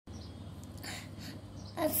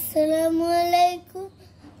আসসালামু আলাইকুম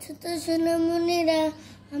ছোট সোনামণিরা,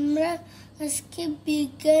 আমরা আজকে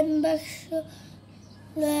বিজ্ঞান বাক্স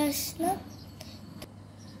আসলাম।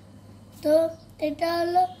 তো এটা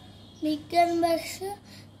হলো বিজ্ঞান বাক্স।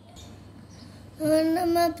 আমার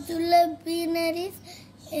নাম আব্দুল্লাহ বিন আরিফ।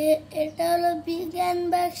 এটা হলো বিজ্ঞান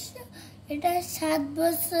বাক্স। এটা 7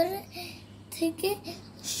 বছর থেকে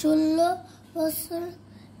 16 বছর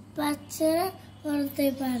বাচ্চারা পড়তে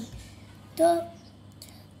পারে। তো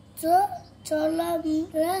চলো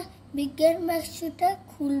আমরা বিজ্ঞান বাক্সটা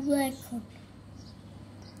খুলবো এখন।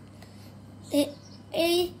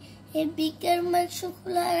 এই বিজ্ঞান বাক্স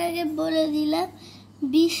খোলার আগে বলে দিলাম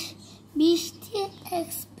 20টি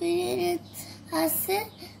এক্সপেরিমেন্ট আছে।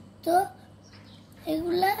 তো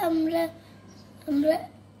এগুলা আমরা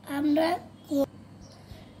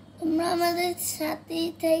তোমরা আমাদের সাথেই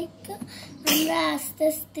থেকে আমরা আস্তে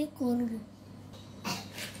আস্তে করব।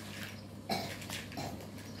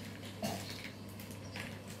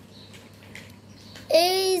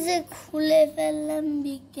 এই যে খুলে ফেললাম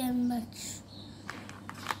বিজ্ঞান বাক্স।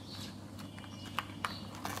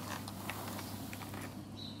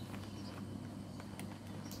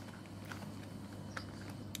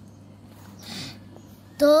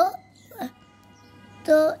 তো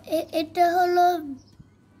এটা হলো,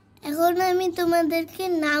 এখন আমি তোমাদেরকে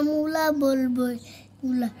নামগুলা বলবো।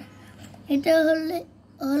 এটা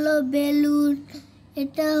হলো বেলুন,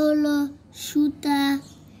 এটা হলো সুতা,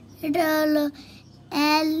 এটা হলো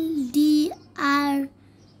LDR,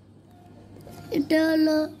 এটা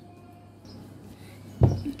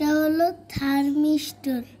হলো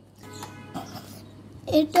থার্মিস্টর,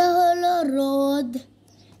 এটা হলো রোদ,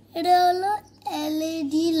 এটা হলো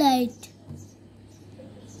LED লাইট,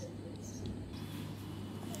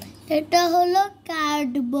 এটা হলো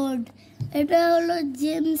কার্ডবোর্ড, এটা হলো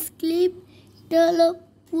জেমস ক্লিপ, এটা হলো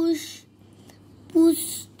পুশ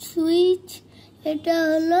সুইচ, এটা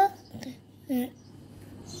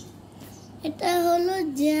হলো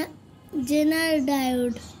জেনার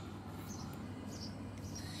ডায়োড।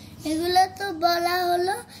 এগুলো তো বলা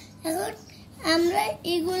হলো, এখন আমরা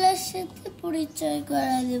এগুলোর সাথে পরিচয়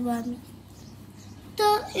করা দেব আমি। তো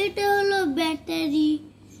এটা হলো ব্যাটারি,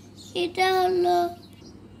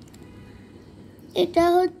 এটা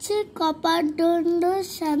হচ্ছে কপার দণ্ড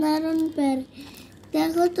সাধারণ প্যার।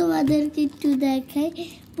 দেখো তোমাদেরকে একটু দেখাই,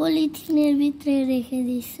 পলিথিনের ভিতরে রেখে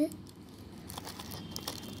দিছে।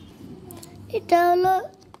 এটা হলো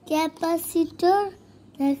ক্যাপাসিটর,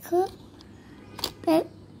 দেখো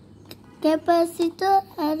ক্যাপাসিটর,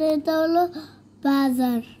 আর এটা হলো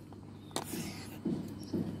বাজার।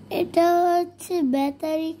 এটা হচ্ছে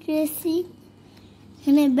ব্যাটারি কেসিং,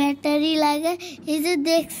 এখানে ব্যাটারি লাগায়। এই যে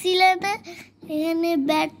দেখছিলে না, এখানে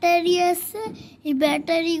ব্যাটারি আছে, এই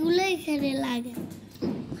ব্যাটারিগুলো এখানে লাগে।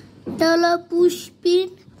 এটা হলো পুশপিন,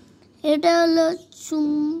 এটা হলো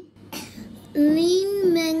লিন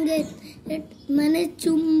ম্যাগনেট মানে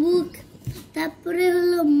চুম্বক। তারপরে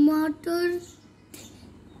হলো মোটর,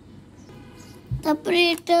 তারপরে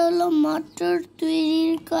এটা হলো মোটর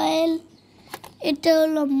তৈরির কয়েল, এটা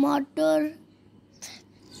হলো মোটর,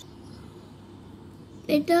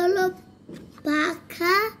 এটা হলো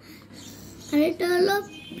পাখা, আর এটা হলো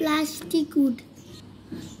প্লাস্টিক উড,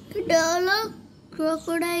 এটা হলো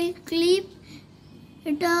ক্রোকোডাইল ক্লিপ,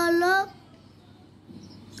 এটা হলো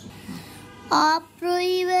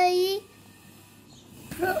অপরিবাহী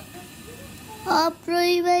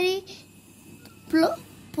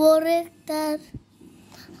প্রোটেক্টর,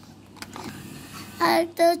 আর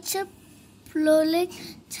এটা হচ্ছে ফ্লোলেক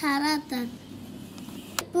ছাড়া তার।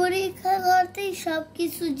 পরীক্ষা করতেই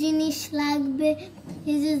সবকিছু জিনিস লাগবে,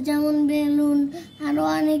 এই যে যেমন বেলুন, আরো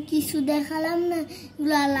অনেক কিছু দেখালাম না,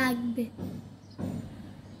 এগুলো লাগবে।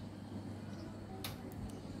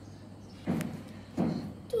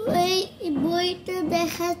 তো এই বইটা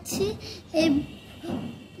দেখাচ্ছি, এই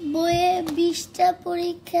বইয়ে 20টা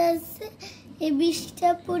পরীক্ষা আছে। এই 20টা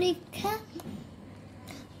পরীক্ষা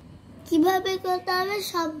কিভাবে করতে হবে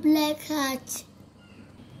সব লেখা আছে।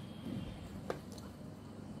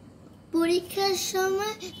 পরীক্ষার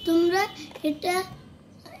সময় তোমরা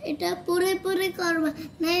এটা পড়ে করবা,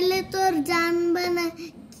 নাইলে তো জানবা না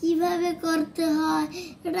কিভাবে করতে হয়,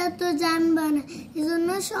 এটা তো জানবা না, এজন্য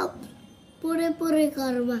সব পড়ে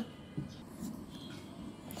করবা।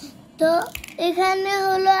 তো এখানে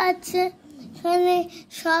আছে, এখানে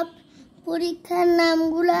সব পরীক্ষার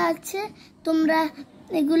নামগুলো আছে, তোমরা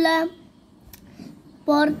এগুলা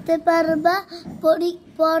পড়তে পারবা।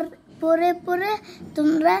 পড়ে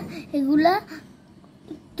তোমরা এগুলা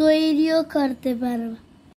তৈরিও করতে পারবা।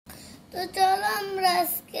 তো চলো আমরা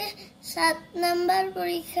আজকে 7 নাম্বার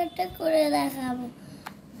পরীক্ষাটা করে দেখাবো।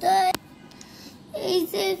 তো এই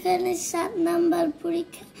যে এখানে 7 নাম্বার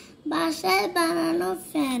পরীক্ষা, বাসায় বানানো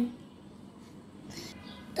ফ্যান।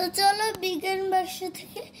 তো চলো বিজ্ঞান বাক্স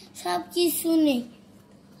থেকে সব কিছু নেই।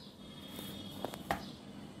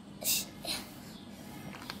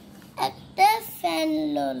 একটা ফ্যান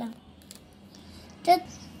নিলাম।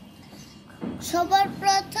 সবার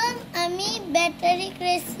প্রথম আমি ব্যাটারি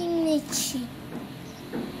ক্রেসিং নিচ্ছি।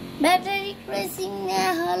 ব্যাটারি ক্রেসিং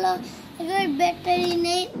নেওয়া হলো। এবার ব্যাটারি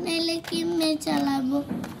নেই, নাইলে কেমনে চালাবো?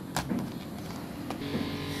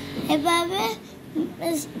 এভাবে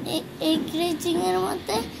এই ক্রেসিং এর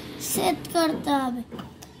মধ্যে সেট করতে হবে।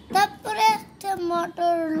 তারপরে একটা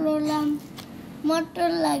মোটর নিলাম, মোটর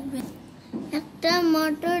লাগবে। একটা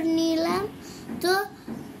মোটর নিলাম। তো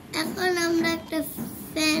এখন আমরা একটা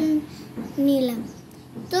ফ্যান নিলাম।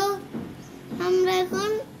 তো আমরা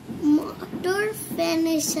এখন মোটর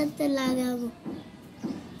ফ্যানের সাথে লাগাবো।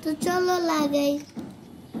 তো চলো লাগাই,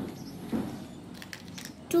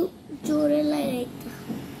 একটু জোরে লাগাই।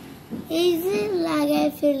 এই যে লাগাই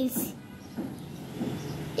ফেলছি।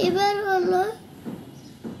 এবার হলো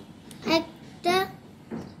একটা,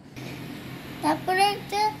 তারপরে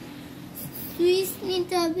একটা সুইচ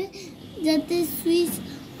নিতে হবে, যাতে সুইচ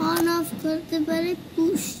অন অফ করতে পারে,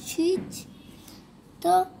 পুশ সুইচ।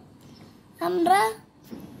 তো আমরা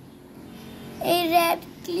এই রেড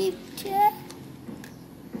ক্লিপটা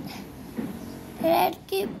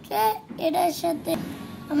এটার সাথে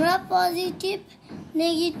আমরা পজিটিভ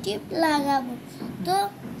নেগেটিভ লাগাবো। তো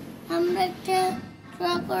আমরা একটা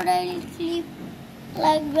ক্রোকোডাইল ক্লিপ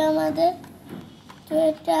লাগবে আমাদের। তো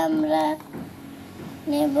এটা আমরা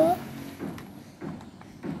নেব।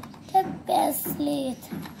 প্যাচ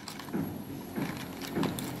লেগেছে,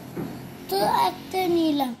 তো একটা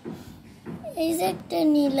নিলাম। এই যে একটা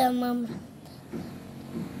নিলাম আমরা।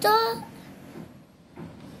 তো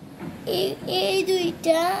এই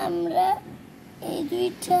দুইটা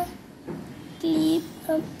ক্লিপ,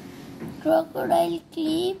 ক্রোকোডাইল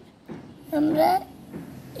ক্লিপ আমরা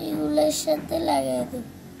এগুলোর সাথে লাগাই দেব।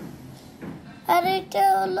 আর এটা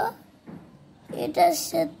হলো এটার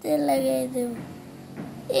সাথে লাগাই দেব।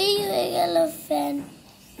 এই হয়ে গেল ফ্যান।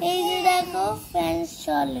 এই যে দেখো ফ্যান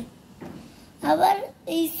চলে। আবার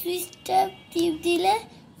এই সুইচটা টিপ দিলে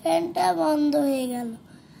ফ্যানটা বন্ধ হয়ে গেল।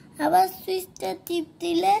 আবার সুইচটা টিপ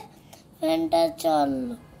দিলে ফ্যানটা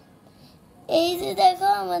চললো। এই যে দেখো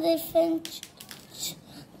আমাদের ফ্যান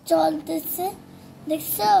চলতেছে,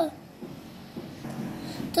 দেখছো?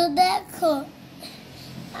 তো দেখো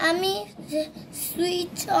আমি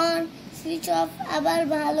সুইচ অন সুইচ অফ আবার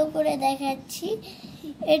ভালো করে দেখাচ্ছি।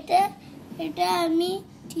 এটা আমি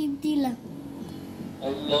টিপ দিলাম।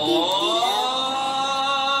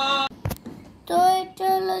 তো এটা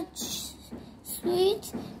হলো সুইচ।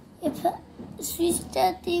 সুইচটা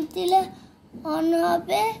টিপ দিলে অন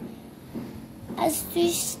হবে, আর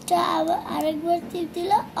সুইচটা আবার আরেকবার টিপ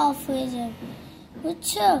দিলে অফ হয়ে যাবে,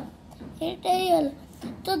 বুঝছো? এটাই হলো।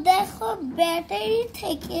 তো দেখো ব্যাটারি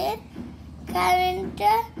থেকে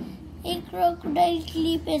কারেন্টটা এই ক্রোকোডাইল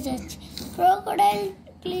ক্লিপে যাচ্ছে, ক্রোকোডাইল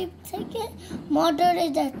ক্লিপ থেকে মোটরে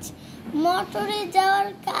যাচ্ছে। মোটরে যাওয়ার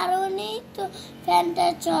কারণেই তো ফ্যানটা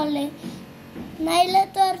চলে, নাইলে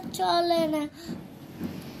তো আর চলে না।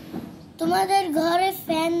 তোমাদের ঘরে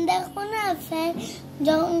ফ্যান দেখো না, ফ্যান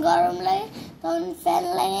যখন গরম লাগে তখন ফ্যান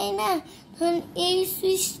লাগাই না, তখন এই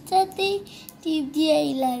সুইচটাতেই টিপ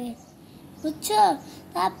দিয়েই লাগে, বুঝছো?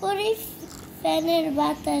 তারপরে ফ্যানের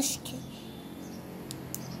বাতাস খেয়ে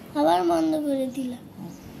আবার বন্ধ করে দিলাম।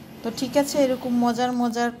 তো ঠিক আছে, এরকম মজার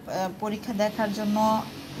মজার পরীক্ষা দেখার জন্য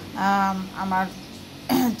আমার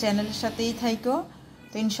চ্যানেলের সাথেই থাইকো।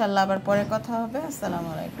 তো ইনশাল্লাহ আবার পরে কথা হবে। আসসালামু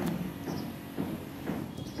আলাইকুম।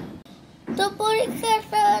 তো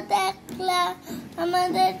পরীক্ষাটা দেখলা আমার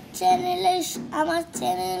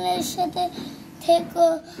চ্যানেলের সাথে থেকো।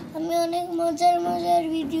 আমি অনেক মজার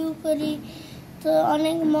ভিডিও করি, তো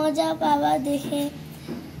অনেক মজা পাবা দেখে।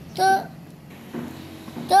 তো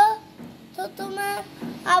তো তো তোমার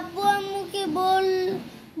আব্বু আম্মুকে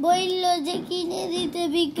বলল যে কিনে দিতে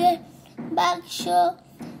বিজ্ঞান বাক্স।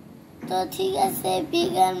 তো ঠিক আছে,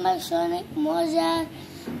 বিজ্ঞান বাক্স অনেক মজার।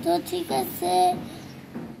 তো ঠিক আছে,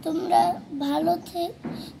 তোমরা ভালো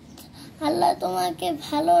আল্লাহ তোমাকে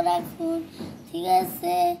ভালো রাখুন। ঠিক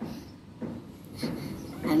আছে,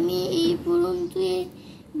 আমি এই পর্যন্ত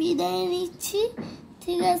বিদায় নিচ্ছি।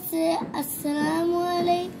 ঠিক আছে, আসসালামু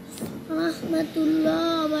আলাইকুম রাহমাতুল্লাহ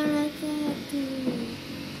ওয়া বারাকাতুহু।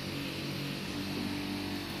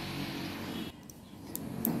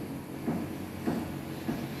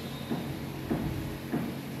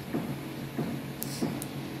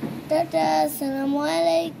 টাটা, আসসালামু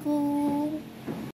আলাইকুম।